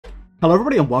Hello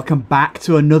everybody and welcome back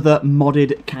to another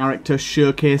modded character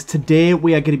showcase. Today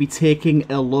we are going to be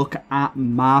taking a look at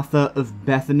Martha of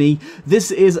Bethany.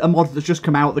 This is a mod that's just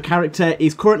come out. The character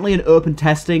is currently in open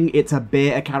testing. It's a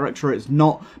beta character. It's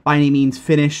not by any means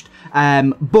finished.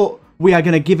 But we are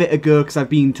going to give it a go because I've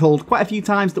been told quite a few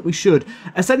times that we should.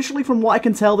 Essentially, from what I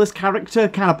can tell, this character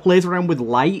kind of plays around with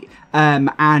light,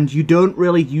 and you don't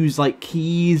really use like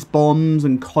keys, bombs,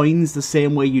 and coins the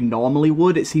same way you normally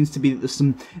would. It seems to be that there's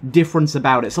some difference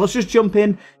about it. So let's just jump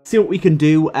in, see what we can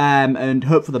do, and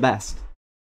hope for the best.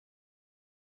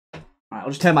 I'll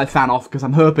just turn my fan off because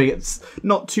I'm hoping it's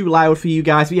not too loud for you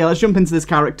guys. But yeah, let's jump into this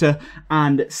character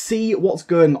and see what's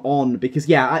going on. Because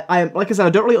yeah, I like I said, I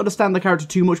don't really understand the character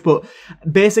too much, but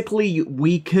basically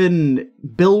we can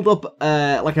build up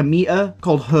like a meter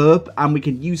called hope, and we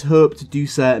can use hope to do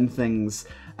certain things.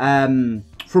 From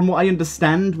what I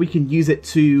understand, we can use it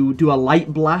to do a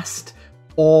light blast,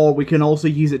 or we can also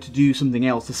use it to do something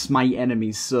else, to smite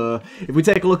enemies. So, if we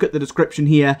take a look at the description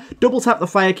here, double tap the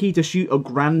fire key to shoot a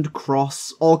grand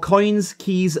cross. All coins,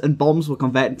 keys, and bombs will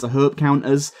convert into hope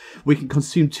counters. We can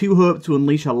consume 2 hope to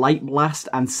unleash a light blast,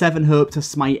 and 7 hope to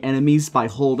smite enemies by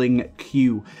holding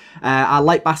Q. Our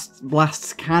light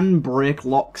blasts can break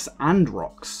locks and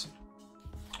rocks.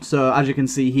 So, as you can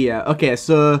see here. Okay,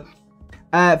 so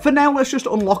for now, let's just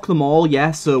unlock them all,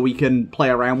 yeah, so we can play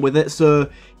around with it. So,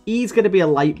 E's going to be a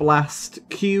light blast.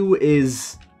 Q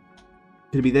is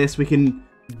going to be this. We can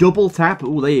double tap.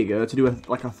 Oh, there you go. To do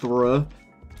like a throw.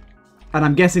 And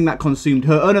I'm guessing that consumed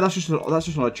her. Oh no, that's just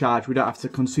not a charge. We don't have to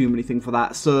consume anything for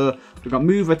that. So we've got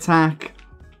move attack.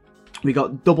 We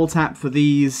got double tap for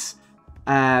these.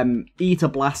 E to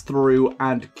blast through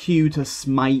and Q to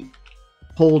smite.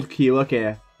 Hold Q.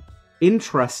 Okay.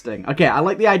 Interesting. Okay, I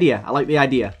like the idea. I like the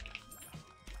idea.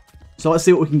 So let's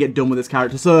see what we can get done with this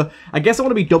character. So I guess I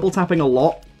want to be double tapping a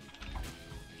lot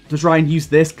to try and use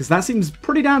this, because that seems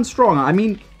pretty damn strong. I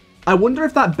mean, I wonder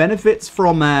if that benefits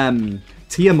from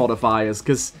tier modifiers,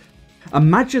 because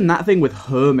imagine that thing with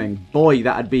herming. Boy,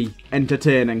 that'd be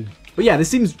entertaining. But yeah, this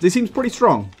seems pretty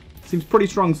strong. Seems pretty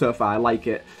strong so far. I like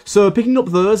it. So picking up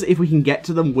those, if we can get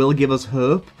to them, will give us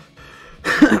hope.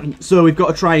 So we've got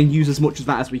to try and use as much of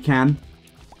that as we can.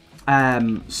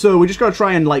 So we just gotta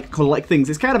try and like collect things.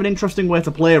 It's kind of an interesting way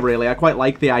to play, really. I quite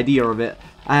like the idea of it.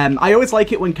 I always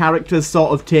like it when characters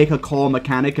sort of take a core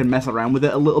mechanic and mess around with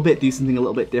it a little bit, do something a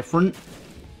little bit different.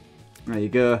 There you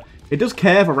go. It does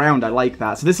curve around, I like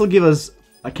that. So this will give us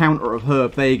a counter of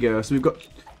hope. There you go. So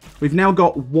we've now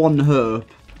got 1 hope.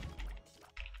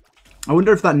 I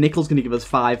wonder if that nickel's gonna give us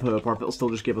 5 hope, or if it'll still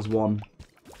just give us 1.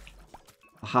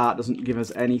 The heart doesn't give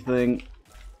us anything.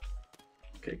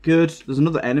 Okay, good. There's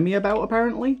another enemy about,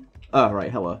 apparently. Oh,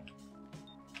 right, hello.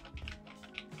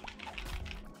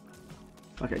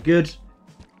 Okay, good.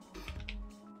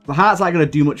 The heart's not going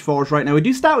to do much for us right now. We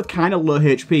do start with kind of low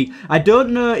HP. I don't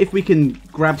know if we can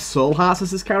grab soul hearts as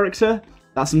this character.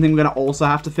 That's something we're going to also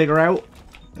have to figure out.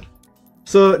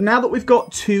 So, now that we've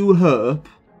got 2 hope...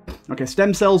 Okay,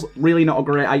 stem cells, really not a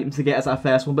great item to get as our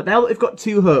first one. But now that we've got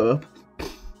 2 hope,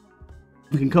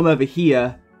 we can come over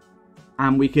here.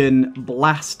 And we can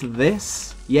blast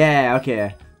this. Yeah,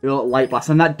 okay. Light blast.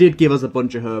 And that did give us a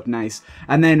bunch of hope. Nice.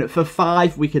 And then for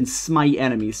 5, we can smite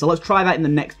enemies. So let's try that in the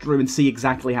next room and see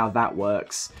exactly how that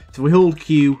works. So we hold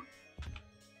Q.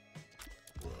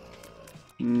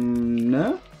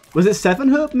 No? Was it 7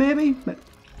 hope, maybe?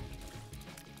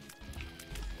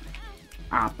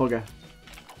 Ah, bugger.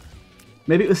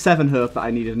 Maybe it was 7 hope that I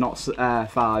needed, not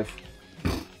 5.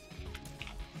 Let's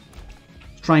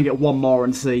try and get 1 more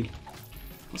and see.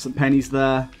 Some pennies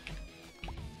there.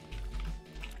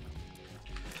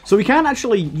 So we can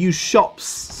actually use shops,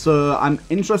 so I'm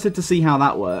interested to see how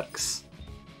that works.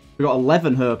 We've got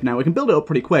 11 hope now. We can build it up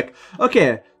pretty quick.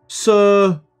 Okay,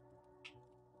 so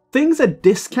things are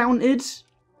discounted.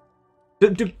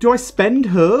 Do I spend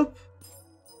hope?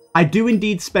 I do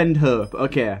indeed spend hope.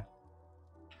 Okay.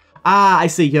 Ah, I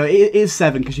see. Here it is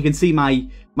 7 because you can see my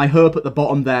hope at the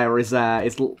bottom there is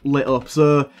lit up.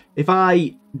 So if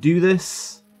I do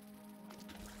this.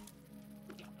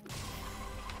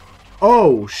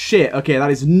 Oh, shit. Okay, that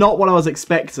is not what I was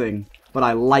expecting, but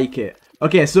I like it.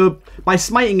 Okay, so by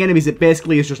smiting enemies, it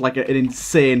basically is just like an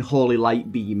insane holy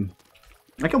light beam.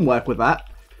 I can work with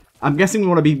that. I'm guessing we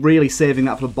want to be really saving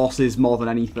that for bosses more than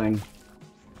anything.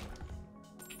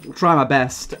 I'll try my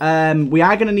best. We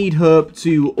are going to need hope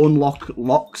to unlock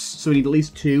locks, so we need at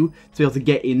least 2 to be able to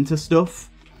get into stuff.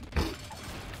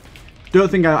 Don't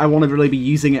think I want to really be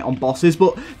using it on bosses,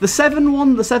 but the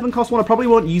 7 cost one, I probably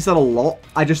won't use that a lot.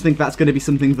 I just think that's going to be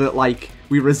something that, like,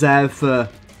 we reserve for,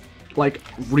 like,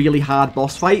 really hard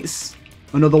boss fights.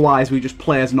 And otherwise, we just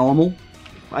play as normal.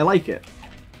 I like it.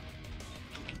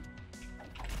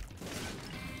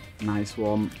 Nice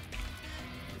one.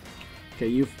 Okay,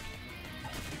 you've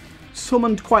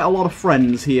summoned quite a lot of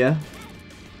friends here.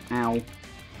 Ow.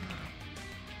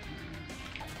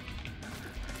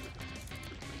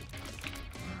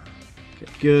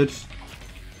 Okay, good.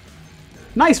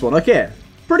 Nice one, okay.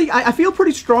 I feel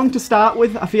pretty strong to start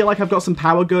with. I feel like I've got some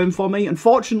power going for me.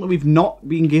 Unfortunately, we've not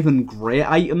been given great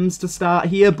items to start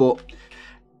here, but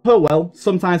oh well.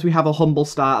 Sometimes we have a humble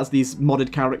start as these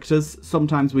modded characters.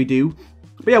 Sometimes we do.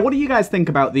 But yeah, what do you guys think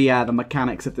about the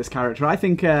mechanics of this character? I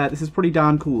think this is pretty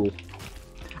darn cool.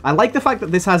 I like the fact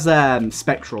that this has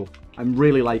Spectral. I'm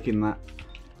really liking that.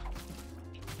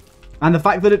 And the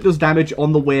fact that it does damage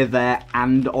on the way there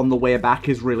and on the way back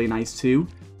is really nice too.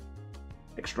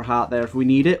 Extra heart there if we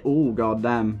need it. Oh,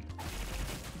 goddamn.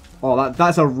 Oh,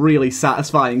 that's a really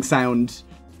satisfying sound.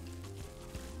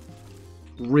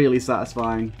 Really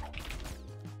satisfying.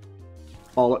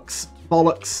 Bollocks.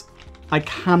 Bollocks. I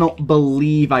cannot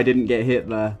believe I didn't get hit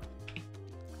there.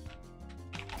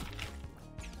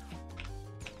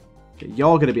 Okay,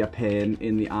 you're going to be a pain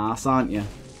in the arse, aren't you?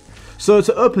 So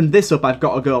to open this up, I've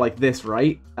got to go like this,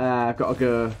 right? I've got to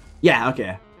go... Yeah,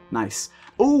 okay. Nice.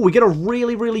 Oh, we get a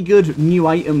really, really good new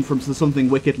item from the Something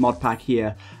Wicked mod pack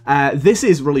here. This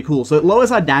is really cool. So it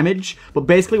lowers our damage, but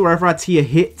basically wherever our tier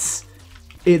hits,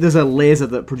 there's a laser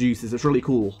that produces. It's really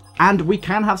cool. And we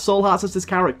can have soul hearts as this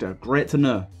character. Great to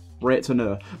know. Great to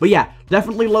know. But yeah,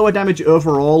 definitely lower damage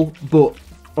overall, but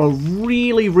a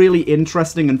really, really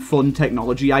interesting and fun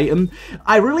technology item.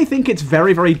 I really think it's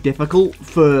very, very difficult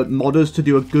for modders to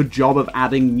do a good job of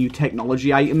adding new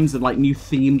technology items and like new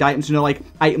themed items, you know, like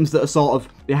items that are sort of,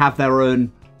 they have their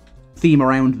own theme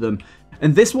around them.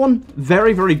 And this one,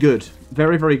 very, very good.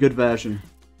 Very, very good version.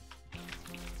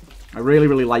 I really,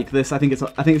 really like this. I think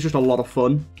it's just a lot of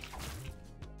fun.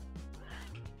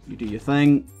 You do your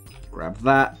thing. Grab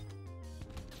that.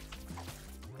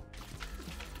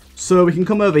 So we can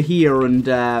come over here and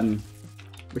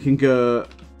we can go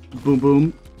boom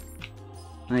boom.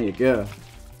 There you go.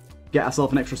 Get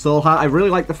ourselves an extra soul heart. I really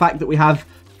like the fact that we have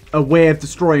a way of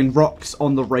destroying rocks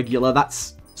on the regular.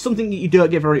 That's something that you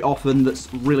don't get very often.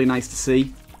 That's really nice to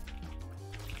see.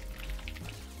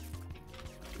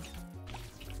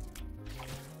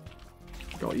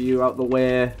 Got you out the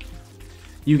way.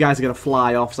 You guys are going to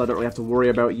fly off, so I don't really have to worry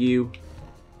about you.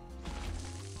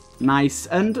 Nice.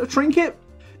 And a trinket.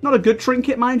 Not a good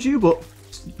trinket, mind you, but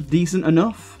decent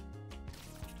enough.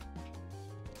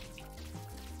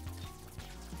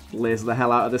 Laser the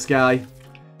hell out of this guy.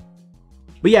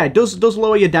 But yeah, it does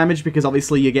lower your damage because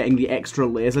obviously you're getting the extra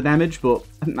laser damage, but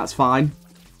I think that's fine.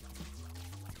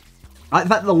 I like the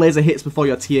fact that the laser hits before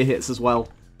your tier hits as well.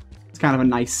 It's kind of a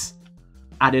nice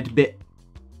added bit.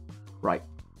 Right.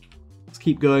 Let's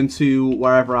keep going to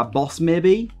wherever our boss may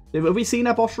be. Have we seen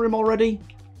our boss room already?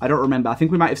 I don't remember. I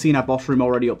think we might have seen our boss room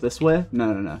already up this way.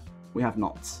 No. We have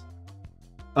not.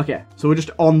 Okay, so we're just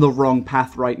on the wrong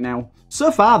path right now. So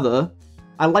far, though,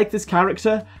 I like this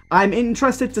character. I'm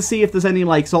interested to see if there's any,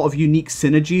 like, sort of unique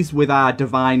synergies with our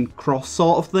Divine Cross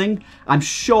sort of thing. I'm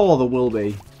sure there will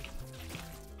be.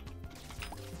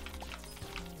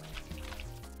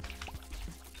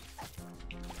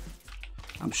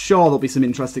 I'm sure there'll be some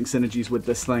interesting synergies with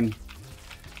this thing.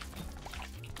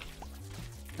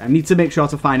 I need to make sure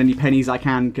to find any pennies I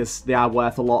can, because they are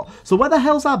worth a lot. So where the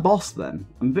hell's our boss, then?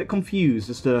 I'm a bit confused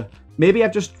as to... Maybe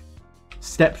I've just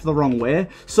stepped the wrong way.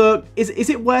 So, is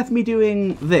it worth me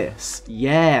doing this?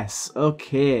 Yes.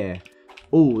 Okay.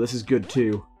 Oh, this is good,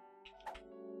 too.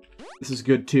 This is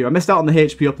good, too. I missed out on the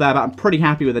HP up there, but I'm pretty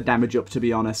happy with the damage up, to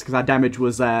be honest, because our damage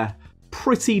was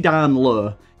pretty darn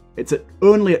low. It's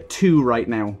only at 2 right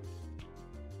now.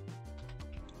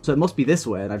 So it must be this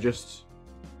way, and I've just...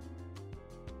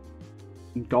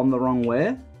 gone the wrong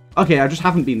way? Okay, I just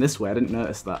haven't been this way. I didn't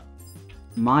notice that.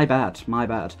 My bad, my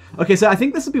bad. Okay, so I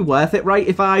think this would be worth it, right?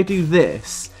 If I do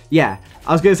this. Yeah,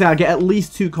 I was going to say I'll get at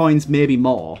least 2 coins, maybe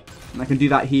more. And I can do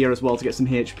that here as well to get some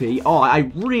HP. Oh,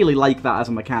 I really like that as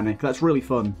a mechanic. That's really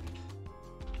fun.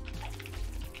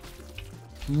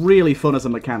 Really fun as a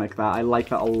mechanic, that. I like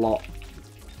that a lot.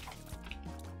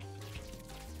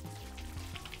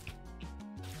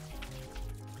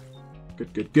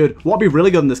 Good. What would be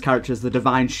really good in this character is the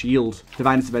Divine Shield,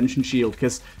 Divine Intervention Shield,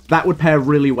 because that would pair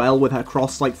really well with her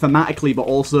cross, like, thematically, but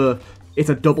also it's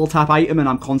a double tap item, and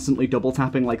I'm constantly double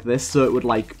tapping like this, so it would,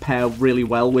 like, pair really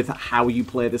well with how you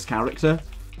play this character.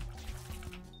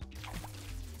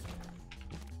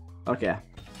 Okay.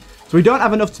 So we don't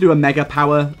have enough to do a mega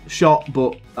power shot,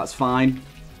 but that's fine.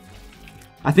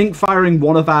 I think firing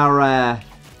one of our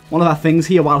one of our things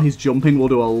here while he's jumping will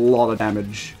do a lot of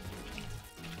damage.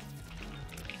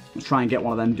 Let's try and get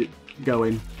one of them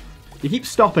going. You keep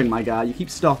stopping, my guy. You keep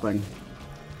stopping.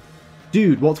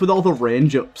 Dude, what's with all the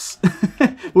range ups?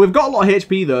 We've got a lot of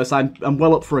HP, though, so I'm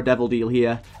well up for a devil deal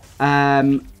here.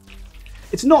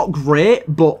 It's not great,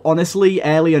 but honestly,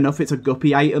 early enough, it's a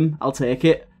guppy item. I'll take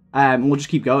it. And we'll just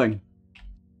keep going.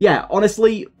 Yeah,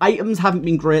 honestly, items haven't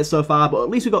been great so far, but at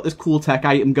least we've got this cool tech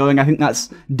item going. I think that's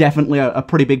definitely a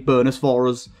pretty big bonus for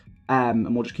us.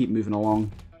 And we'll just keep moving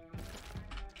along.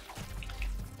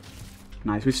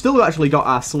 Nice. We've still actually got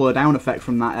our slow down effect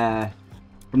from that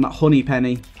honey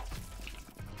penny.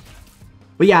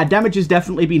 But yeah, damage has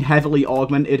definitely been heavily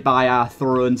augmented by our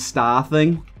thrown star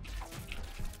thing.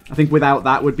 I think without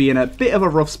that, we'd be in a bit of a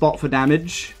rough spot for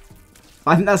damage.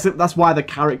 I think that's why the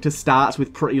character starts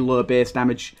with pretty low base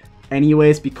damage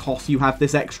anyways, because you have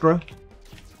this extra.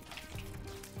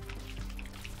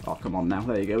 Oh, come on now.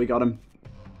 There you go. We got him.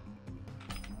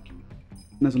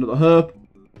 There's another herb.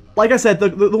 Like I said,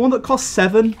 the one that costs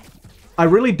 7, I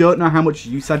really don't know how much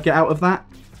use I'd get out of that.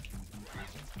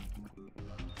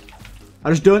 I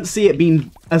just don't see it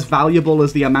being as valuable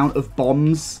as the amount of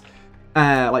bombs,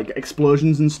 like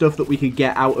explosions and stuff that we can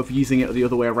get out of using it the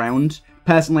other way around.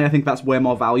 Personally, I think that's way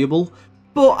more valuable.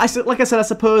 But, like I said, I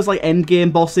suppose, like,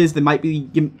 endgame bosses, there might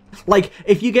be... Like,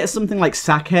 if you get something like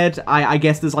Sackhead, I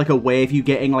guess there's, like, a way of you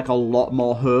getting, like, a lot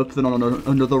more herb than on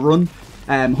another run.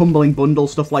 Humbling Bundle,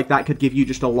 stuff like that could give you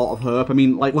just a lot of herb. I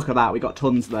mean, like, look at that, we got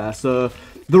tons there. So,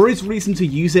 there is reason to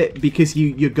use it because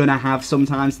you're gonna have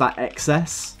sometimes that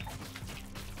excess.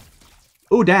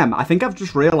 Oh, damn, I think I've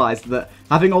just realised that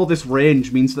having all this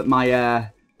range means that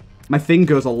my thing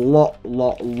goes a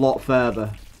lot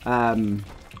further.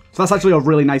 So that's actually a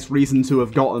really nice reason to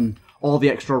have gotten all the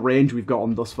extra range we've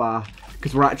gotten thus far,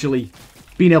 because we're actually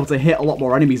being able to hit a lot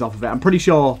more enemies off of it. I'm pretty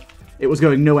sure it was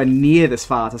going nowhere near this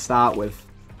far to start with.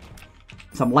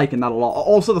 So I'm liking that a lot.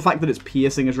 Also, the fact that it's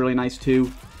piercing is really nice too.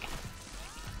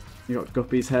 You got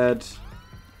Guppy's head.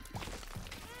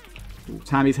 Ooh,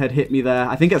 Tammy's head hit me there.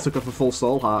 I think I took off a full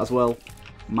soul heart as well.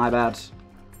 My bad.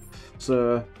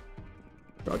 So,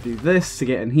 gotta do this to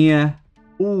get in here.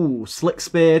 Ooh, Slick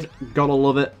Spade. Gotta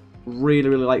love it. Really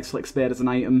like Slick Spade as an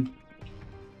item.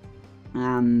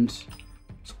 And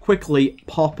let's quickly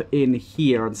pop in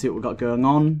here and see what we've got going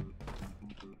on.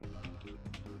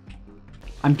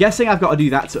 I'm guessing I've got to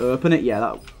do that to open it. Yeah,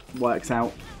 that works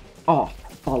out. Oh,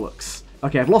 bollocks.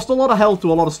 Okay, I've lost a lot of health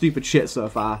to a lot of stupid shit so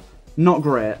far. Not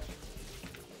great.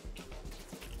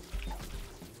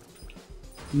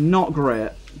 Not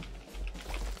great.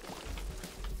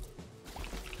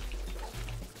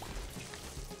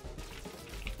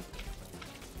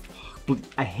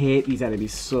 I hate these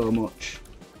enemies so much.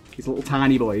 These little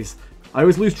tiny boys. I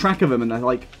always lose track of them and they're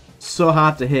like so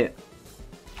hard to hit.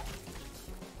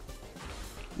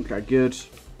 Okay, good.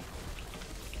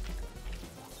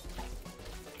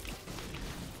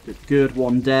 Good.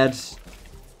 One dead.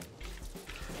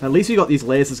 At least we got these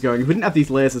lasers going. If we didn't have these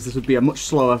lasers, this would be a much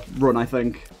slower run, I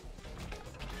think.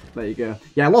 There you go.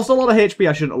 Yeah, I lost a lot of HP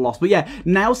I shouldn't have lost. But yeah,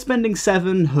 now spending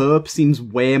 7 herb seems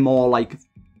way more like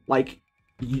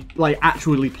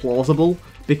actually plausible,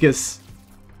 because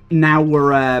now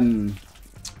we're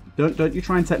don't you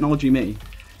try and technology me.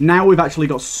 Now we've actually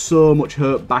got so much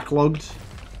hurt backlogged.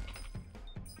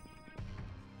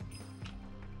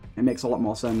 It makes a lot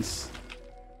more sense.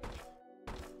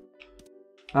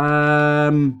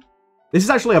 This is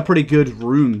actually a pretty good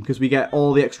room because we get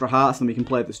all the extra hearts and we can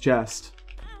play at this chest.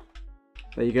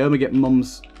 There you go. We get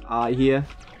Mum's eye here.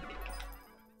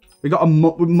 We got a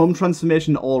mum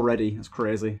transformation already. That's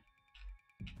crazy.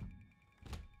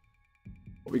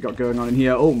 What we got going on in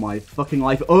here? Oh my fucking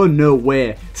life. Oh no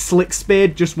way. Slick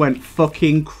Spade just went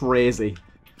fucking crazy.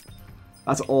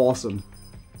 That's awesome.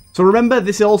 So remember,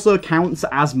 this also counts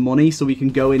as money, so we can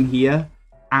go in here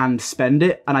and spend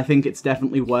it. And I think it's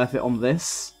definitely worth it on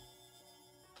this.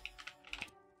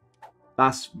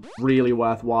 That's really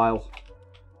worthwhile.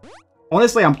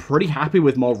 Honestly, I'm pretty happy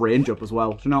with more range up as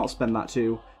well. Do you know, I'll spend that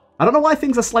too. I don't know why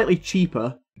things are slightly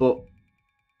cheaper, but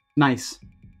nice.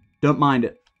 Don't mind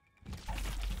it.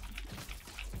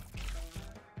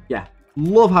 Yeah,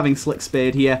 love having Slick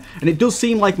Spade here. And it does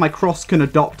seem like my cross can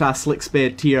adopt our Slick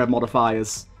Spade tier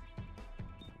modifiers.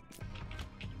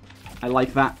 I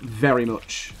like that very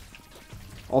much.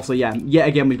 Also, yeah, yet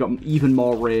again, we've got even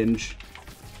more range.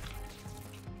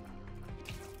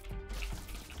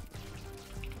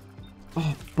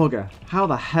 Oh, bugger. How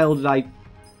the hell did I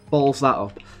balls that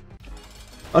up?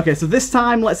 Okay, so this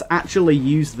time, let's actually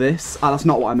use this. Ah, that's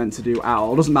not what I meant to do at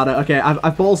all. It doesn't matter. Okay,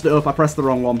 I've ballsed it up. I pressed the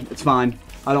wrong one. It's fine.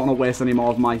 I don't want to waste any more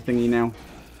of my thingy now.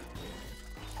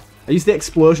 At least the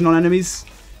explosion on enemies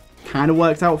kind of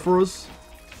worked out for us.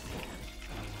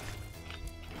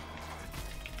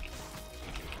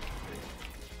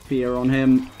 Fear on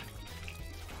him.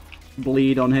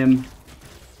 Bleed on him.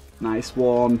 Nice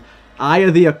one. Eye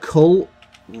of the Occult.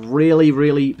 Really,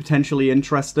 really potentially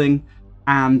interesting.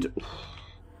 And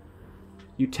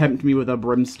you tempt me with a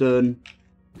Brimstone.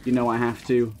 You know I have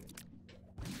to.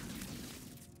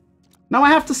 Now I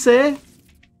have to say,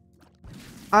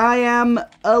 I am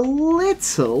a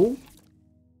little...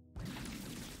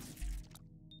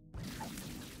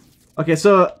 Okay,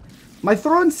 so my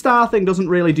Throne Star thing doesn't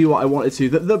really do what I wanted to.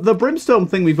 The Brimstone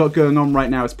thing we've got going on right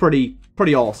now is pretty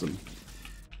awesome.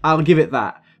 I'll give it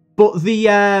that. But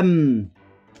the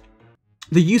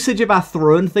usage of our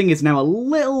Throne thing is now a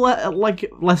little,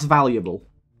 like, less valuable.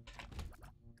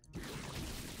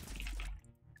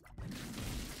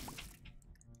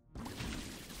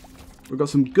 We've got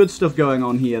some good stuff going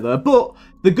on here, though. But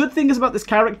the good thing is about this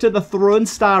character, the Throne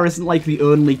Star isn't like the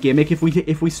only gimmick. If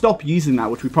we stop using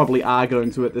that, which we probably are going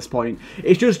to at this point,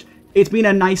 it's been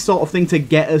a nice sort of thing to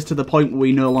get us to the point where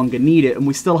we no longer need it, and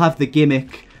we still have the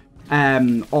gimmick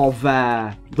of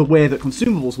the way that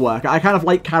consumables work. I kind of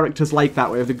like characters like that,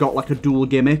 where they've got like a dual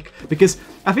gimmick, because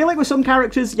I feel like with some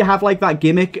characters you have like that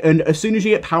gimmick, and as soon as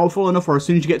you get powerful enough, or as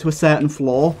soon as you get to a certain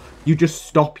floor, you just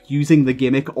stop using the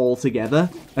gimmick altogether,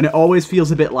 and it always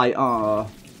feels a bit like,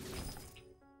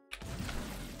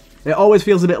 it always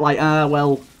feels a bit like,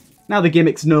 well, now the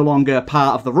gimmick's no longer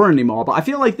part of the run anymore. But I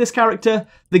feel like this character,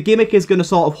 the gimmick is going to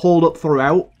sort of hold up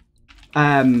throughout.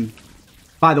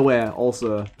 By the way,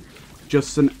 also,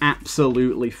 just some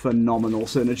absolutely phenomenal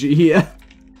synergy here.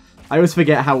 I always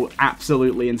forget how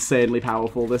absolutely insanely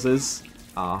powerful this is.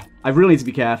 I really need to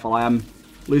be careful. I am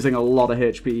losing a lot of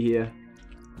HP here.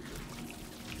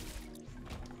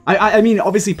 I mean,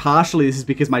 obviously, partially this is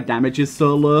because my damage is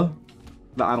so low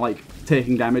that I'm, like,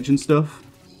 taking damage and stuff.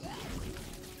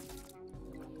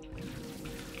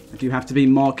 I do have to be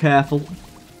more careful.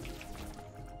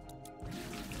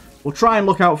 We'll try and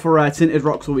look out for tinted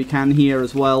rocks where we can here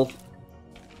as well.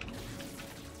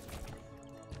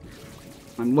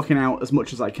 I'm looking out as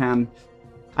much as I can.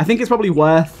 I think it's probably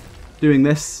worth doing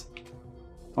this.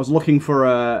 I was looking for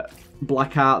a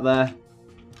black heart there.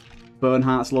 Bone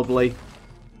heart's lovely.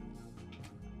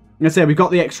 I'm going to say, we've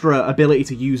got the extra ability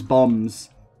to use bombs.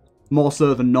 More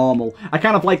so than normal. I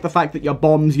kind of like the fact that your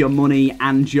bombs, your money,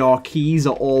 and your keys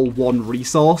are all one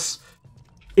resource.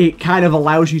 It kind of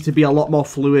allows you to be a lot more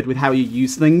fluid with how you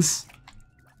use things.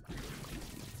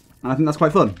 And I think that's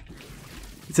quite fun.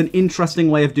 It's an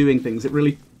interesting way of doing things. It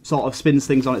really sort of spins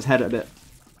things on its head a bit.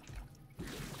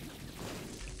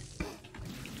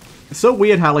 It's so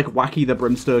weird how, like, wacky the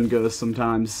Brimstone goes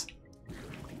sometimes.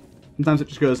 Sometimes it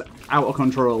just goes out of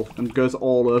control and goes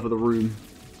all over the room.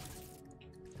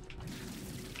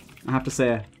 I have to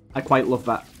say, I quite love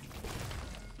that.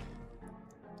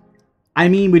 I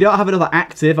mean, we don't have another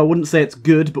active. I wouldn't say it's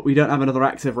good, but we don't have another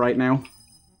active right now.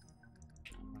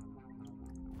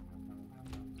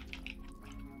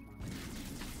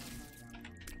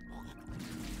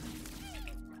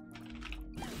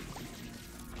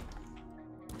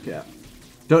 Yeah.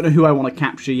 Don't know who I want to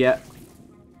capture yet.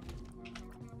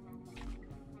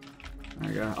 There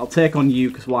we go. I'll take on you,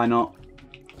 because why not?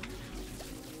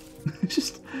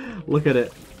 Just look at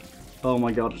it. Oh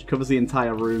my god, it covers the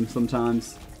entire room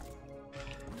sometimes.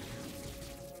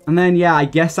 And then, yeah, I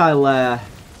guess I'll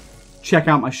check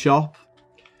out my shop.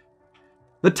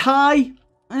 The tie,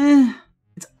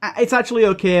 it's actually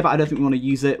okay, but I don't think we want to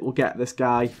use it. We'll get this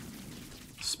guy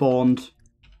spawned.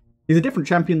 He's a different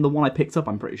champion than the one I picked up,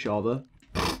 I'm pretty sure, though.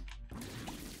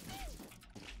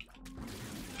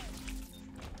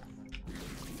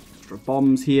 Extra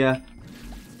bombs here.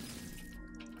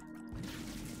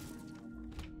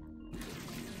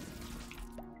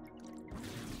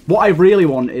 What I really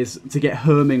want is to get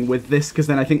herming with this, because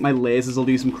then I think my lasers will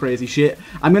do some crazy shit.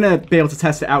 I'm going to be able to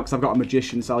test it out because I've got a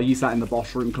magician, so I'll use that in the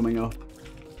boss room coming up.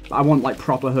 But I want, like,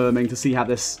 proper herming to see how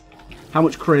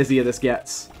much crazier this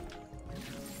gets.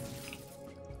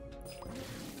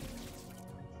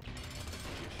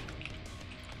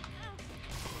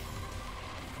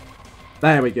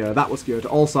 There we go, that was good.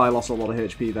 Also, I lost a lot of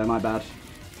HP there, my bad.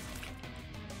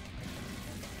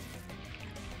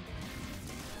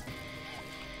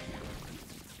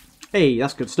 Hey,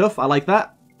 that's good stuff. I like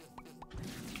that.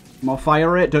 More fire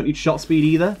rate. Don't need shot speed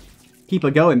either. Keep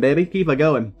her going, baby. Keep her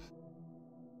going.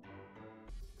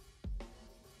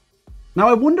 Now,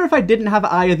 I wonder if I didn't have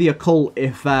Eye of the Occult,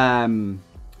 if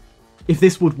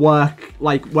this would work,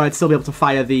 like, where I'd still be able to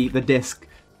fire the disc.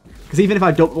 Because even if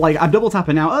I'm double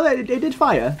tapping now... Oh, it did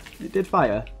fire. It did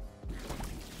fire.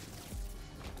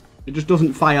 It just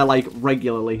doesn't fire, like,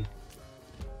 regularly.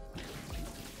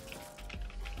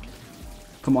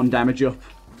 Come on, damage up.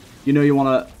 You know you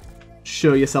want to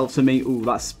show yourself to me. Ooh,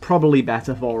 that's probably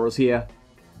better for us here.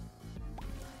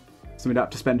 So we don't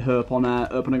have to spend herp on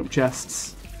opening up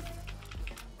chests.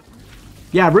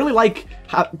 Yeah, I really like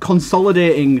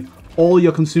consolidating all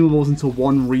your consumables into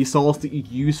one resource that you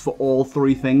use for all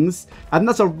three things. And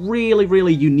that's a really,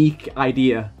 really unique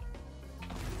idea.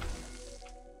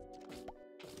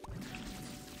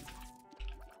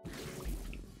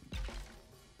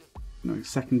 No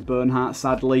second burn heart,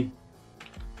 sadly.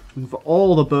 Looking for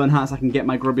all the burn hearts I can get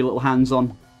my grubby little hands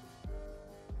on.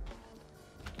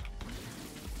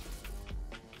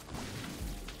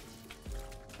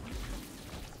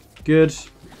 Good.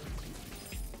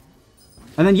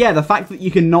 And then, yeah, the fact that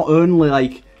you can not only,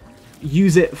 like,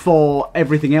 use it for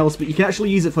everything else, but you can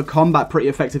actually use it for combat pretty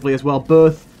effectively as well,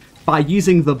 both by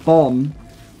using the bomb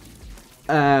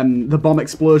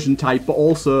explosion type, but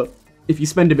also, if you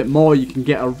spend a bit more, you can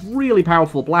get a really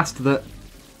powerful blast that,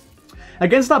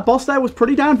 against that boss there, was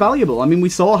pretty darn valuable. I mean, we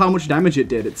saw how much damage it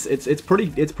did. It's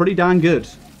pretty darn good.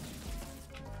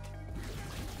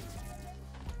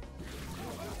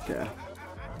 Okay.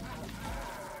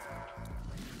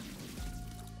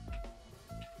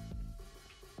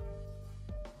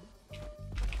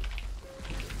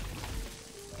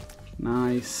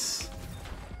 Nice.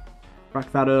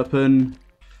 Crack that open.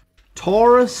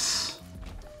 Taurus.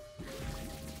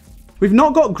 We've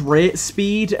not got great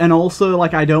speed, and also,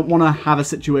 like, I don't want to have a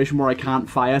situation where I can't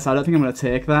fire, so I don't think I'm going to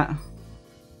take that.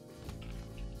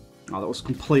 Oh, that was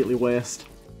completely waste.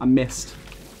 I missed.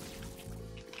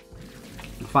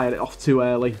 I fired it off too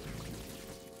early.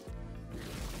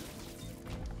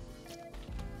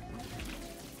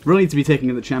 Really need to be taking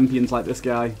in the champions like this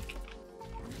guy.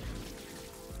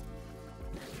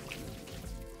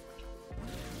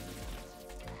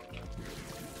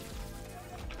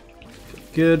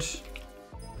 Good.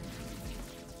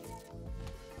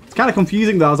 It's kind of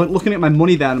confusing though. I was like looking at my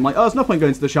money there and I'm like, oh, there's no point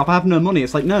going to the shop. I have no money.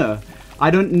 It's like, no,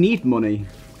 I don't need money.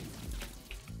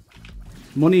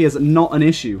 Money is not an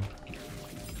issue.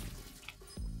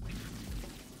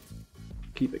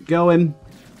 Keep it going.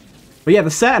 But yeah,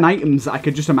 the certain items I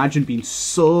could just imagine being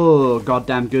so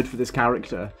goddamn good for this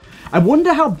character. I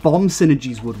wonder how bomb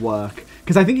synergies would work.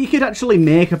 Because I think you could actually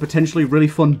make a potentially really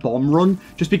fun bomb run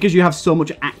just because you have so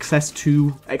much access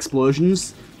to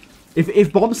explosions.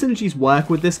 If bomb synergies work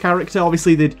with this character,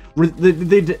 obviously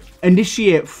they'd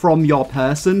initiate from your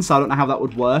person, so I don't know how that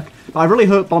would work. But I really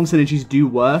hope bomb synergies do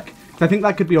work. Because I think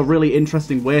that could be a really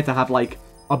interesting way to have, like,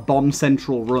 a bomb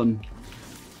central run.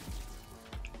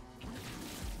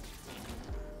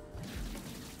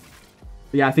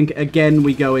 But yeah, I think, again,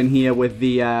 we go in here with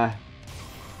the...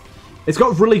 It's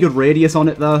got really good radius on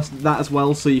it, though, that as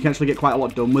well, so you can actually get quite a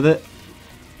lot done with it.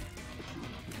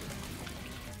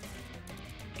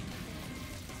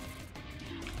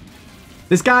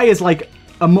 This guy is, like,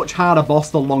 a much harder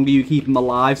boss the longer you keep him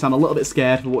alive, so I'm a little bit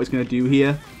scared for what he's going to do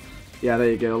here. Yeah,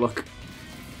 there you go, look.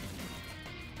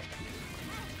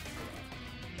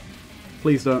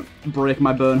 Please don't break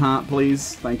my burn heart,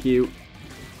 please. Thank you.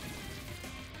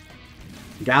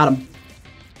 Got him.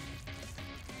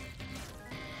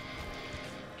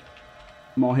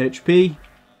 More HP.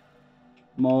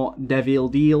 More devil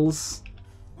deals.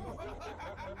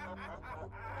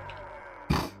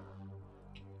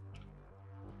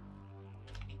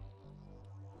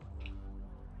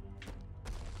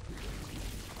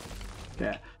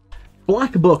 Okay.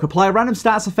 Black Book. Apply a random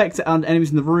stats effect on enemies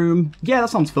in the room. Yeah, that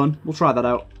sounds fun. We'll try that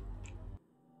out.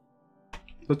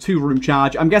 The 2-room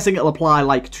charge. I'm guessing it'll apply,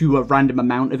 like, to a random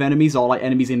amount of enemies, or, like,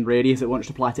 enemies in radius. It won't just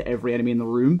apply to every enemy in the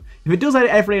room. If it does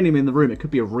every enemy in the room, it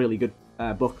could be a really good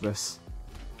book, this.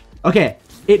 Okay,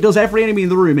 it does every enemy in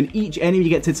the room, and each enemy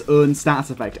gets its own stats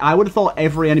effect. I would have thought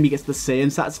every enemy gets the same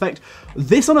stats effect.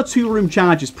 This on a 2-room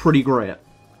charge is pretty great.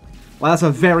 Well, that's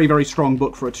a very, very strong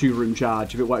book for a 2-room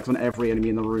charge, if it works on every enemy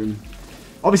in the room.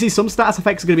 Obviously, some stats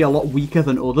effects are going to be a lot weaker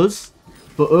than others,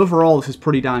 but overall, this is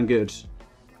pretty darn good.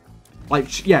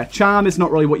 Like, yeah, Charm is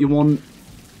not really what you want.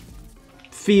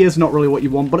 Fear's not really what you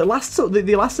want, but it lasts.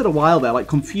 They lasted a while there. Like,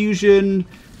 Confusion,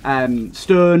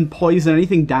 Stone, Poison,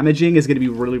 anything damaging is going to be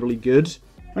really, really good.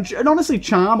 And honestly,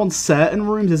 Charm on certain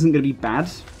rooms isn't going to be bad.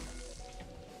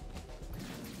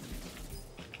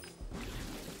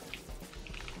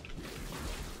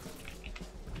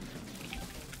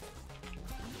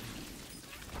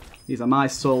 These are my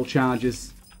soul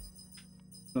charges.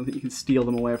 I don't think you can steal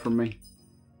them away from me.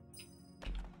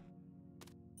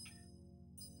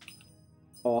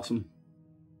 Awesome.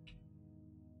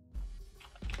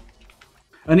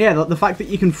 And yeah, the fact that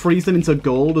you can freeze them into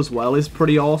gold as well is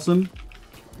pretty awesome.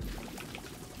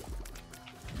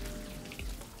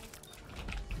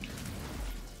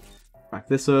 Crack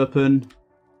this open.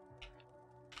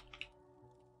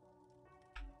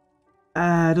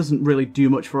 Doesn't really do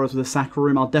much for us with the Sacral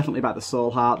Room. I'll definitely buy the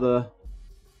Soul Heart though.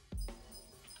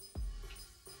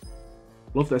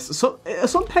 Love this. So, are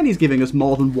some pennies giving us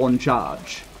more than one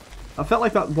charge? I felt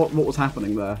like that what was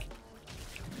happening there.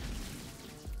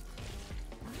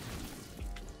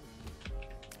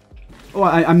 Oh,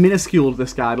 I minusculed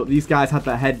this guy, but these guys had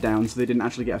their head down, so they didn't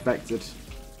actually get affected.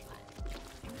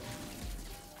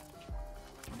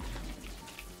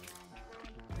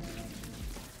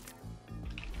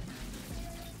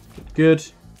 Good.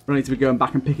 We don't need to be going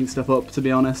back and picking stuff up, to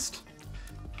be honest.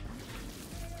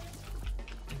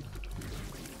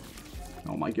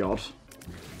 Oh my god.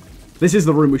 This is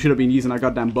the room we should have been using our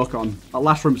goddamn book on. That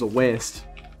last room's a waste.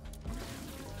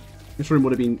 This room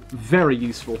would have been very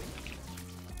useful.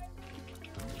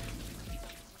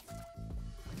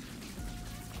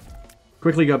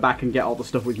 Quickly go back and get all the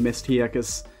stuff we've missed here,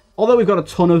 because although we've got a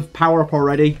ton of power-up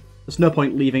already, there's no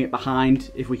point leaving it behind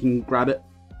if we can grab it.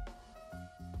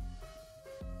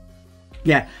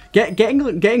 Yeah,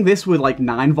 getting this with like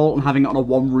 9 volt and having it on a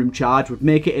 1-room charge would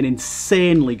make it an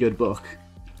insanely good book.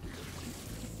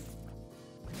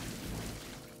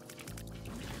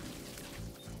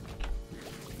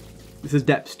 This is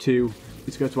depth 2.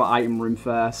 Let's go to our item room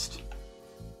first.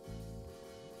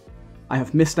 I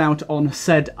have missed out on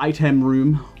said item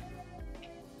room.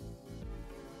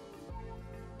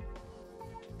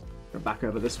 Go back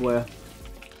over this way.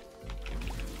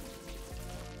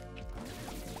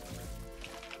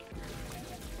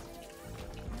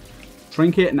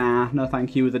 Trinket? Nah, no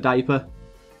thank you with a diaper.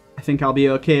 I think I'll be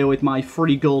okay with my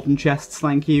free golden chests,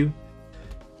 thank you.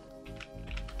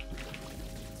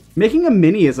 Making a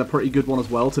mini is a pretty good one as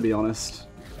well, to be honest.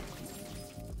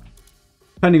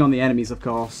 Depending on the enemies, of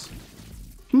course.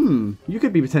 You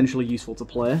could be potentially useful to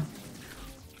play.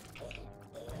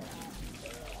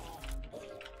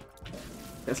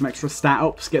 Get some extra stat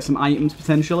ups, get some items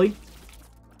potentially.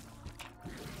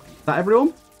 Is that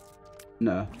everyone?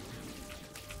 No.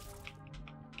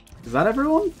 Is that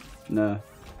everyone? No.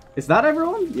 Is that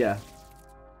everyone? Yeah.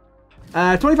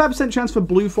 25% chance for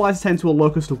blue flies to turn to a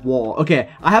locust of war. Okay,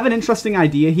 I have an interesting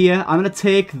idea here. I'm going to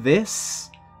take this.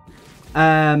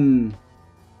 Then,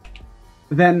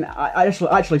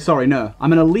 actually, sorry, no. I'm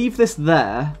going to leave this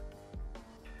there.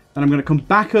 Then I'm going to come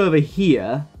back over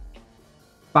here.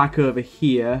 Back over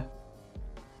here.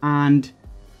 And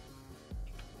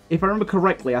if I remember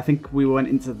correctly, I think we went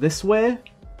into this way.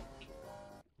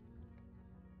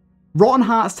 Rotten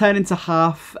Hearts turn into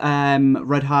half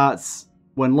red hearts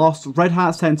when lost. Red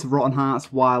hearts turn to rotten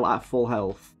hearts while at full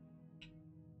health.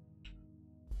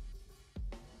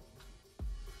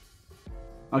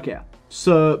 Okay,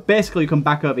 so basically you come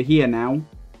back over here now.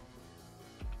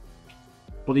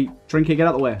 Bloody trinket, get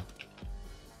out of the way.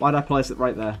 Why did I place it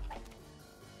right there?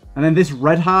 And then this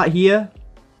red heart here.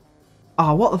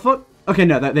 Oh, what the fuck? Okay,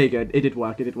 no, there you go. It did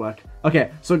work, it did work.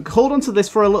 Okay, so hold on to this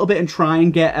for a little bit and try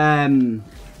and get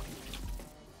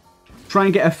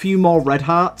a few more red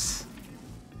hearts.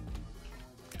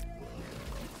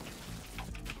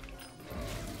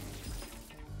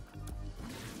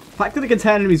 The fact that it can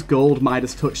turn enemies gold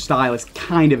Midas Touch style is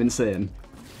kind of insane.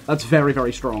 That's very,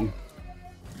 very strong.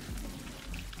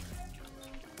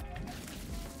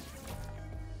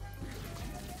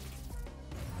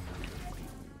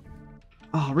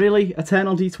 Oh, really?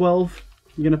 Eternal D12?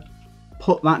 You're gonna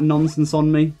put that nonsense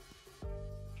on me?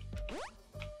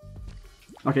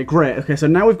 Okay, great. Okay, so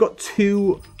now we've got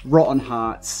 2 rotten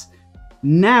hearts.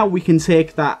 Now we can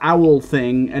take that owl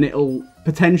thing and it'll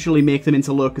potentially make them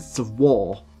into locusts of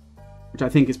war, which I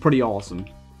think is pretty awesome.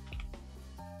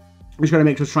 We're just going to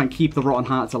make sure to try and keep the rotten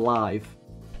hearts alive.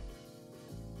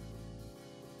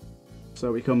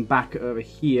 So we come back over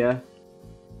here.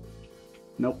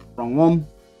 Nope, wrong one.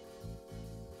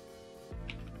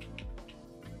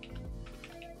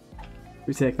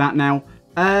 We take that now.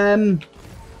 Can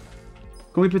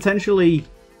we potentially...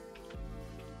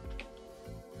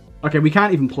 Okay, we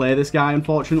can't even play this guy,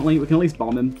 unfortunately. We can at least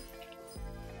bomb him.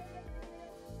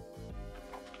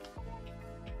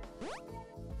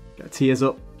 Get tears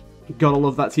up. Gotta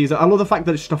love that tears up. I love the fact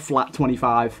that it's just a flat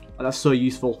 25. That's so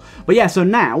useful. But yeah, so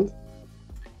now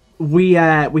we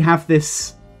have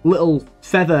this little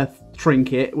feather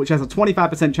trinket, which has a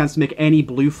 25% chance to make any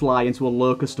blue fly into a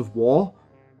locust of war.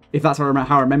 If that's how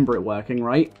I remember it working,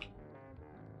 right?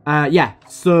 Yeah,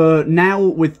 so now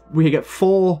we get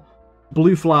 4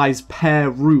 blue flies per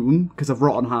room because of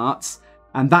rotten hearts,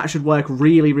 and that should work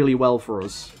really, really well for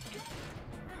us.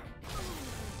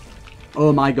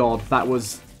 Oh my god, that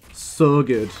was so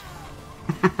good.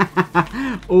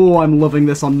 Oh, I'm loving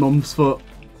this on Mum's Foot.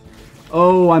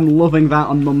 Oh, I'm loving that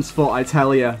on Mum's Foot, I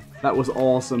tell you. That was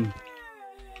awesome.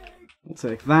 We'll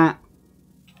take that.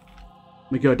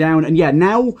 We go down, and yeah,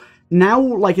 now,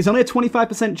 like, it's only a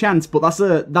 25% chance, but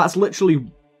that's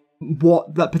literally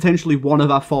potentially one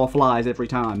of our 4 flies every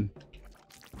time.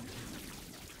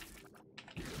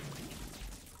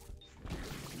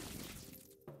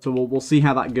 So we'll see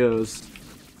how that goes.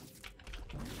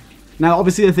 Now,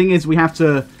 obviously, the thing is, we have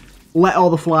to let all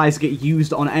the flies get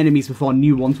used on enemies before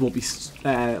new ones will be,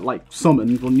 like,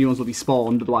 summoned, or new ones will be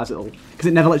spawned, otherwise it'll... Because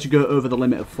it never lets you go over the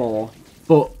limit of 4.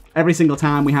 But every single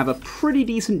time, we have a pretty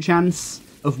decent chance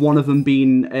of one of them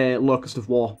being a Locust of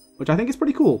War, which I think is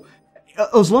pretty cool.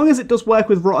 As long as it does work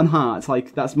with Rotten Hearts,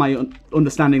 like, that's my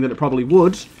understanding that it probably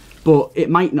would, but it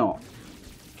might not.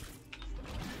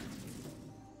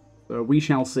 So we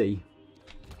shall see.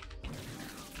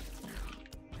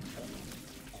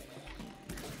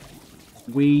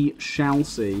 We shall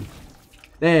see.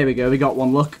 There we go, we got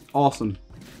one, look. Awesome.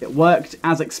 It worked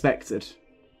as expected.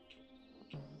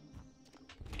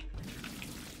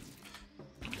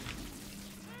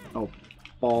 Oh,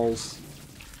 balls.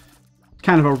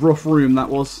 Kind of a rough room, that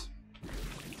was.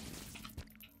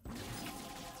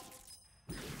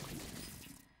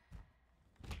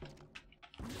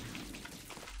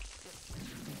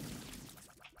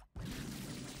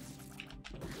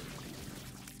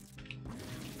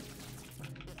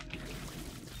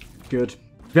 Good.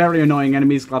 Very annoying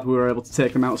enemies. Glad we were able to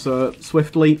take them out so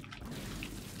swiftly.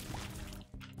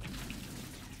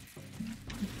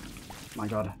 My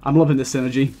god. I'm loving this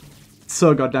synergy. It's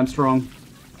so goddamn strong.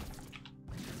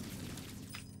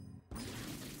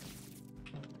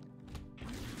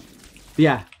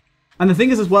 Yeah. And the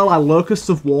thing is as well, our Locusts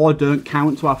of War don't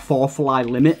count to our 4 fly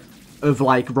limit of,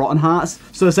 like, Rotten Hearts.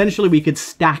 So essentially we could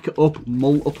stack up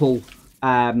multiple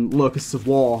Locusts of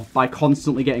War by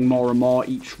constantly getting more and more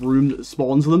each room that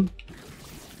spawns them.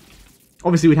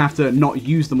 Obviously we'd have to not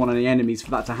use them on any enemies for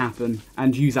that to happen,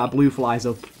 and use our blue flies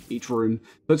up each room.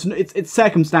 So it's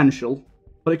circumstantial,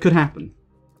 but it could happen.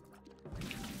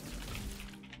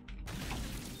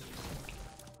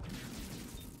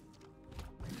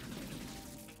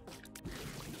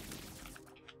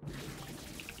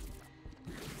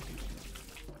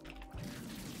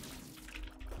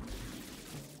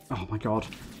 Oh my god.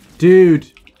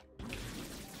 Dude!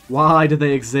 Why do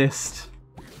they exist?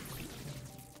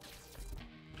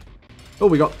 Oh,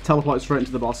 we got teleported straight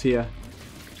into the boss here.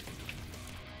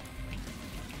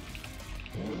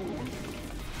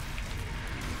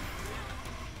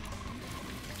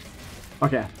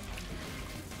 Okay.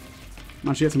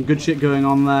 Managed to get some good shit going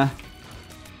on there.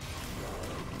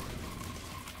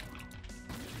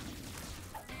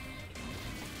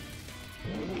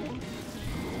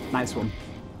 Nice one.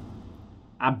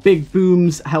 Our big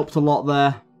booms helped a lot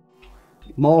there.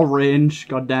 More range,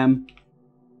 goddamn.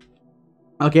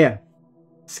 Okay.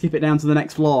 Skip it down to the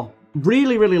next floor.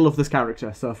 Really, really love this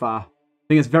character so far. I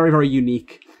think it's very, very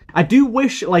unique. I do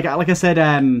wish, like I said,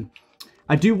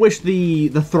 I do wish the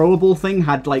throwable thing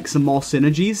had, like, some more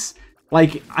synergies.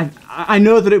 Like, I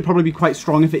know that it would probably be quite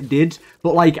strong if it did,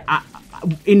 but, like,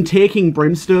 in taking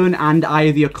Brimstone and Eye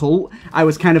of the Occult, I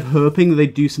was kind of hoping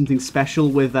they'd do something special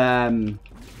with the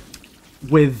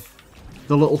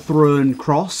little thrown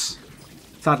cross.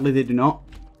 Sadly, they do not.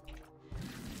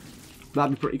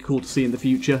 That'd be pretty cool to see in the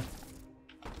future.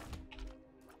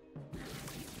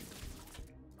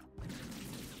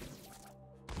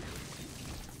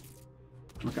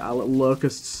 Look at our little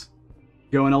locusts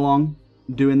going along,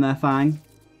 doing their thing.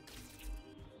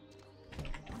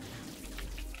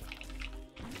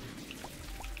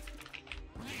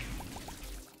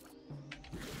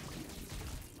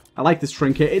 I like this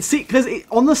trinket. Because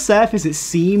on the surface it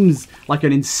seems like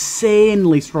an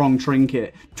insanely strong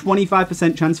trinket.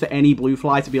 25% chance for any blue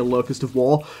fly to be a Locust of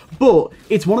War. But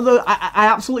it's one of the... I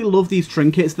absolutely love these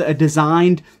trinkets that are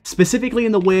designed specifically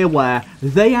in the way where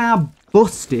they are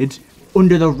busted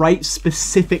under the right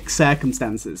specific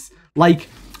circumstances. Like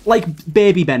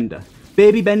Baby Bender.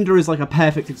 Baby Bender is like a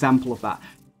perfect example of that.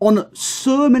 On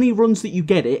so many runs that you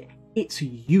get it, it's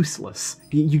useless.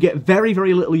 You get very,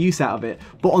 very little use out of it.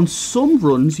 But on some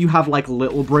runs, you have, like,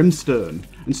 Little Brimstone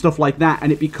and stuff like that, and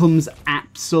it becomes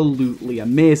absolutely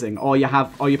amazing. Or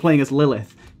you're playing as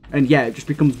Lilith, and yeah, it just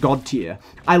becomes god tier.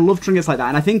 I love trinkets like that,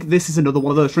 and I think this is another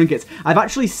one of those trinkets. I've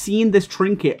actually seen this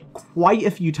trinket quite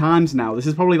a few times now. This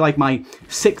is probably, like, my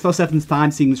 6th or 7th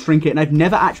time seeing this trinket, and I've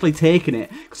never actually taken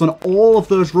it, because on all of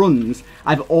those runs,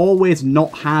 I've always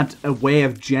not had a way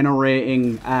of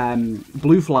generating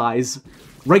blue flies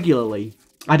regularly.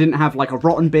 I didn't have like a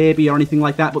rotten baby or anything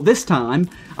like that, but this time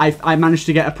I managed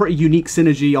to get a pretty unique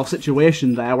synergy or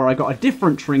situation there where I got a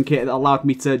different trinket that allowed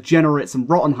me to generate some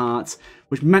rotten hearts,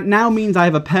 which now means I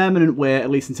have a permanent way,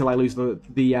 at least until I lose the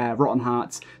rotten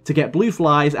hearts, to get blue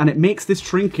flies, and it makes this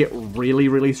trinket really,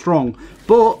 really strong.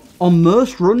 But on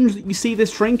most runs that you see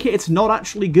this trinket, it's not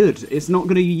actually good. It's not going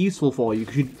to be useful for you,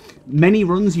 because many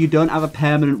runs you don't have a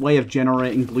permanent way of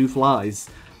generating blue flies.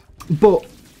 But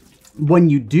when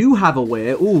you do have a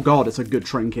way, oh god, it's a good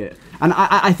trinket. And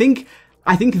I think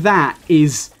that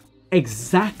is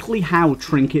exactly how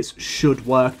trinkets should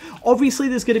work. Obviously,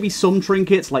 there's going to be some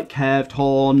trinkets like Curved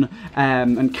Horn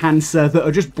and Cancer that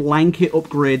are just blanket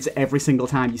upgrades every single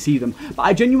time you see them. But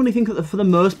I genuinely think that for the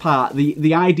most part,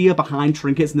 the idea behind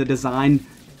trinkets and the design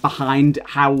behind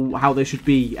how they should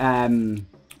be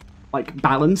like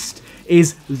balanced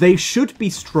is they should be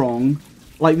strong.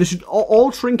 Like,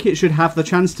 all trinkets should have the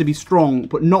chance to be strong,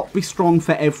 but not be strong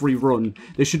for every run.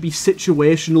 There should be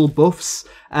situational buffs,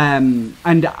 and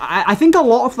I think a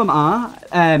lot of them are.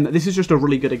 This is just a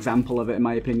really good example of it, in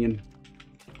my opinion.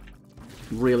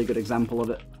 Really good example of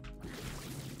it.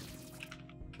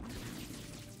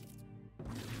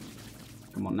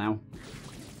 Come on now.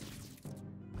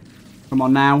 Come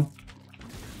on now.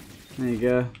 There you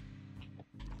go.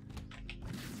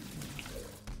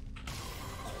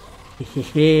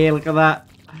 Look at that.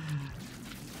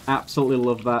 Absolutely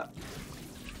love that.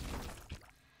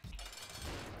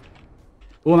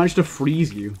 Oh, I managed to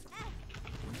freeze you.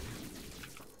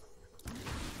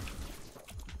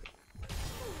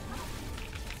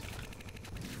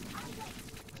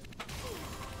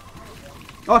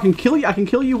 Oh, I can kill you. I can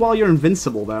kill you while you're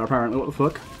invincible there, apparently. What the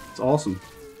fuck? It's awesome.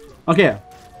 Okay.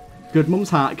 Good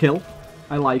mum's heart kill.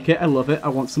 I like it. I love it. I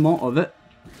want some more of it.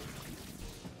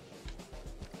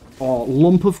 Oh,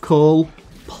 lump of coal,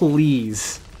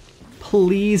 please.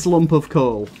 Please, lump of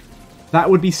coal. That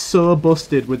would be so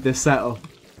busted with this setup.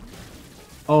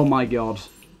 Oh my god.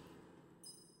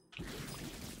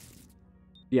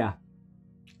 Yeah.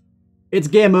 It's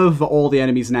game over for all the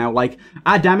enemies now. Like,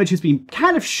 our damage has been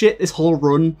kind of shit this whole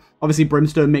run. Obviously,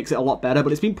 Brimstone makes it a lot better,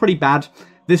 but it's been pretty bad.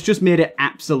 This just made it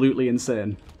absolutely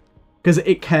insane. Because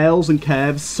it curls and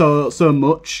curves so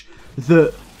much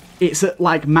that it's at,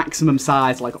 like, maximum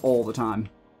size, like, all the time.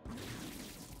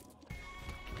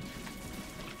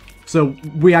 So,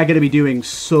 we are going to be doing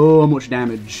so much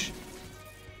damage.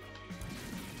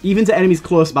 Even to enemies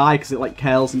close by, because it, like,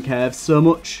 curls and curves so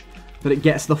much that it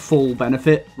gets the full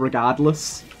benefit,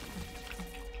 regardless.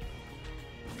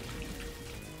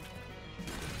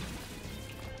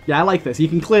 Yeah, I like this. You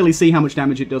can clearly see how much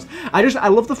damage it does. I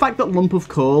love the fact that Lump of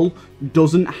Coal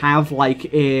doesn't have,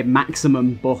 like, a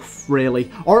maximum buff,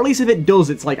 really. Or at least if it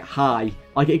does, it's, like, high.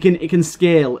 Like, it can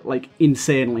scale, like,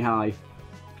 insanely high.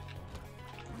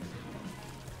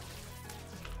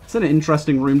 It's an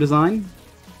interesting room design.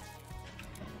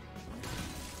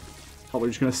 Probably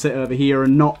just going to sit over here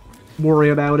and not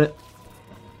worry about it.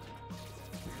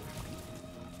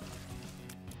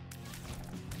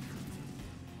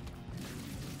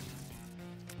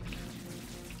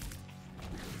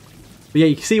 But yeah,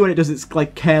 you can see when it does, it's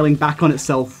like curling back on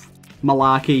itself,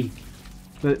 malarkey.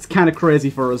 But it's kind of crazy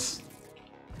for us.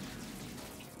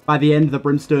 By the end, the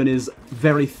Brimstone is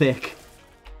very thick.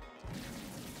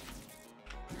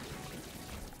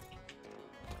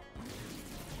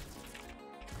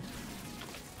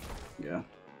 Yeah,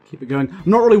 keep it going.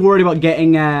 I'm not really worried about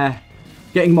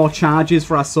getting more charges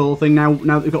for our soul thing now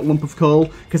that we've got Lump of Coal,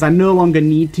 because I no longer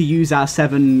need to use our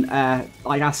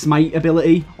our smite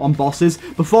ability on bosses.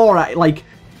 Before,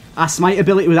 our smite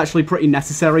ability was actually pretty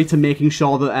necessary to making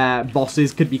sure that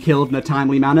bosses could be killed in a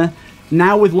timely manner.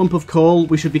 Now with Lump of Coal,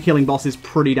 we should be killing bosses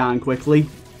pretty darn quickly.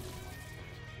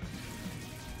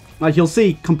 Like you'll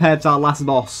see, compared to our last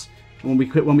boss, when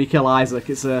we kill Isaac,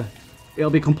 it'll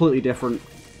be completely different.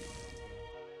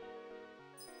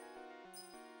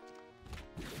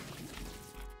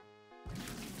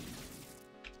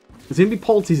 There's going to be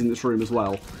Polties in this room as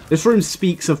well. This room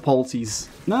speaks of Polties.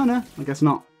 No, I guess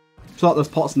not. Just thought those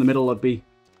pots in the middle would be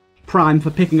prime for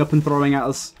picking up and throwing at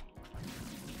us.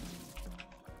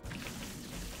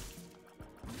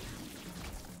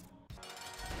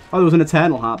 Oh, there was an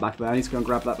Eternal Heart back there. I need to go and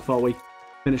grab that before we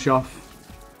finish off.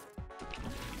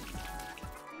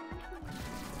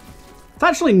 It's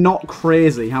actually not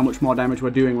crazy how much more damage we're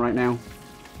doing right now.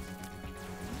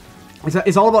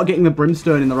 It's all about getting the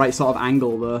Brimstone in the right sort of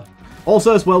angle, though.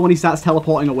 Also, as well, when he starts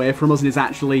teleporting away from us and is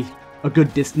actually a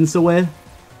good distance away,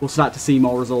 we'll start to see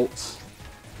more results.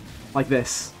 Like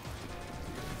this.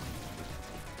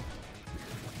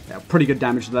 Yeah, pretty good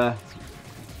damage there.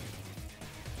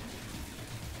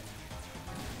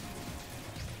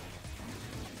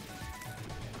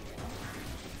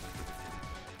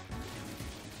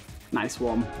 Nice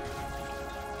one.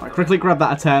 Right, quickly grab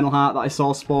that Eternal Heart that I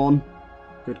saw spawn.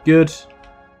 Good, good.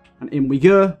 And in we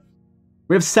go.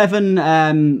 We have 7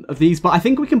 of these, but I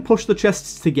think we can push the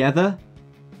chests together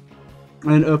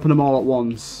and then open them all at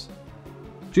once.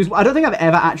 I don't think I've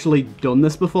ever actually done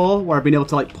this before, where I've been able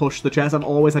to like push the chest. I've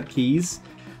always had keys.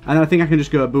 And then I think I can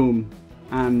just go boom.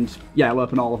 And yeah, I'll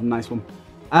open all of them. Nice one.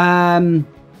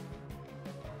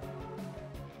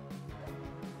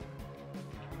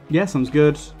 Yeah, sounds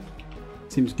good.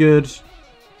 Seems good.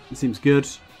 It seems good.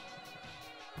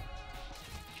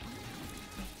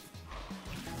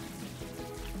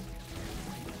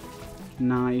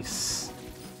 Nice.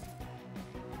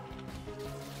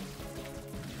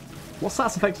 What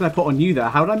stats effect did I put on you there?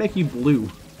 How did I make you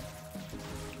blue?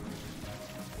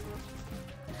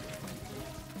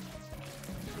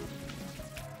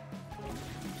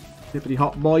 Hippity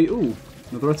hop boy. Ooh,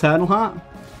 another Eternal Heart.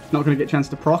 Not going to get a chance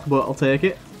to proc, but I'll take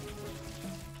it.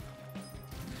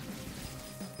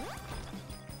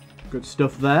 Good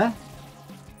stuff there.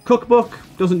 Cookbook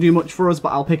doesn't do much for us,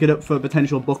 but I'll pick it up for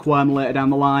potential bookworm later down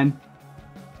the line.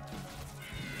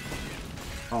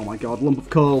 Oh my god, Lump of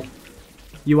Coal.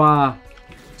 You are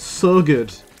so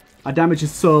good. Our damage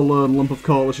is so low and Lump of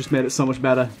Coal has just made it so much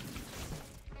better.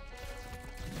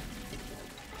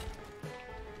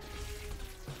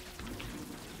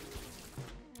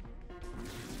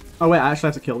 Oh wait, I actually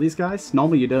have to kill these guys?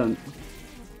 Normally you don't.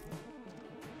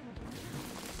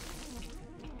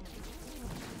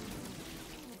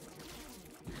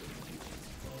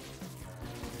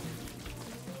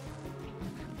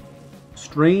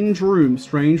 Strange room,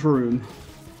 strange room.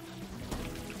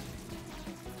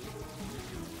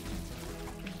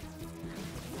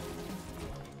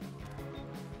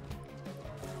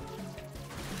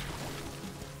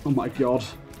 Oh my god.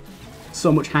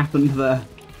 So much happened there.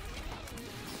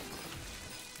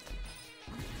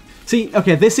 See,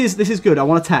 okay, this is good. I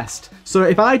want to test. So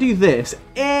if I do this,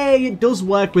 it does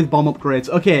work with bomb upgrades.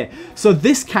 Okay, so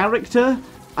this character,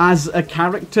 as a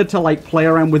character to like play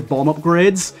around with bomb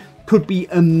upgrades, could be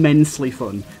immensely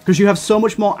fun because you have so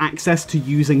much more access to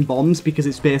using bombs because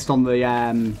it's based on the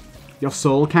your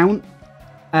soul count.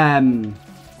 I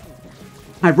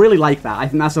really like that. I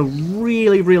think that's a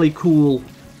really, really cool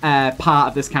part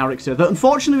of this character that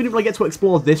unfortunately we didn't really get to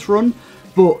explore this run,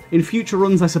 but in future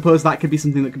runs I suppose that could be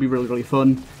something that could be really, really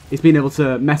fun. Is being able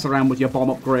to mess around with your bomb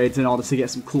upgrades in order to get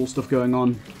some cool stuff going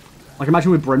on. Like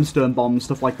imagine with brimstone bombs,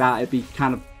 stuff like that, it'd be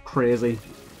kind of crazy.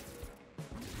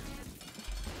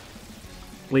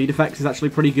 Bleed effects is actually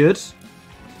pretty good.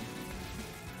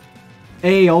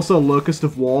 Also Locust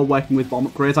of War working with bomb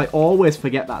upgrades. I always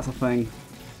forget that's a thing.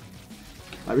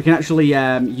 Like, we can actually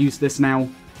use this now.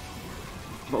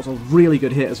 That was a really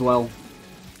good hit as well.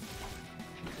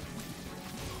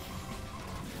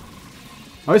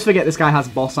 I always forget this guy has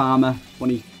boss armor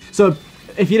when he... So,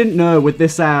 if you didn't know, with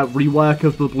this rework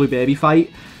of the Blue Baby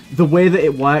fight, the way that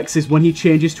it works is when he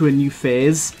changes to a new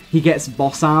phase, he gets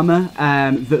boss armor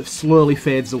that slowly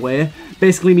fades away.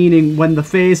 Basically meaning when the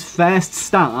phase first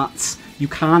starts, you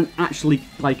can't actually,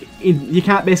 like, you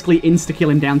can't basically insta-kill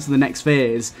him down to the next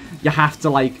phase. You have to,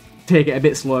 like, take it a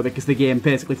bit slower because the game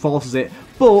basically forces it.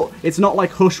 But it's not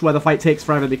like Hush where the fight takes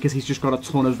forever because he's just got a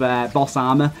ton of boss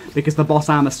armor, because the boss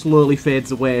armor slowly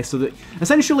fades away, so that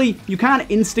essentially you can't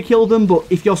insta-kill them, but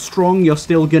if you're strong, you're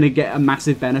still going to get a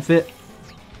massive benefit.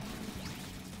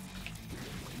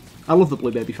 I love the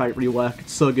Blue Baby fight rework.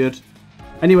 It's so good.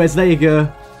 Anyways, there you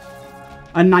go.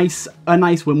 A nice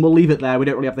win. We'll leave it there. We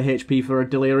don't really have the HP for a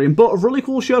Delirium, but a really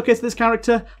cool showcase of this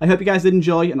character. I hope you guys did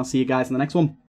enjoy, and I'll see you guys in the next one.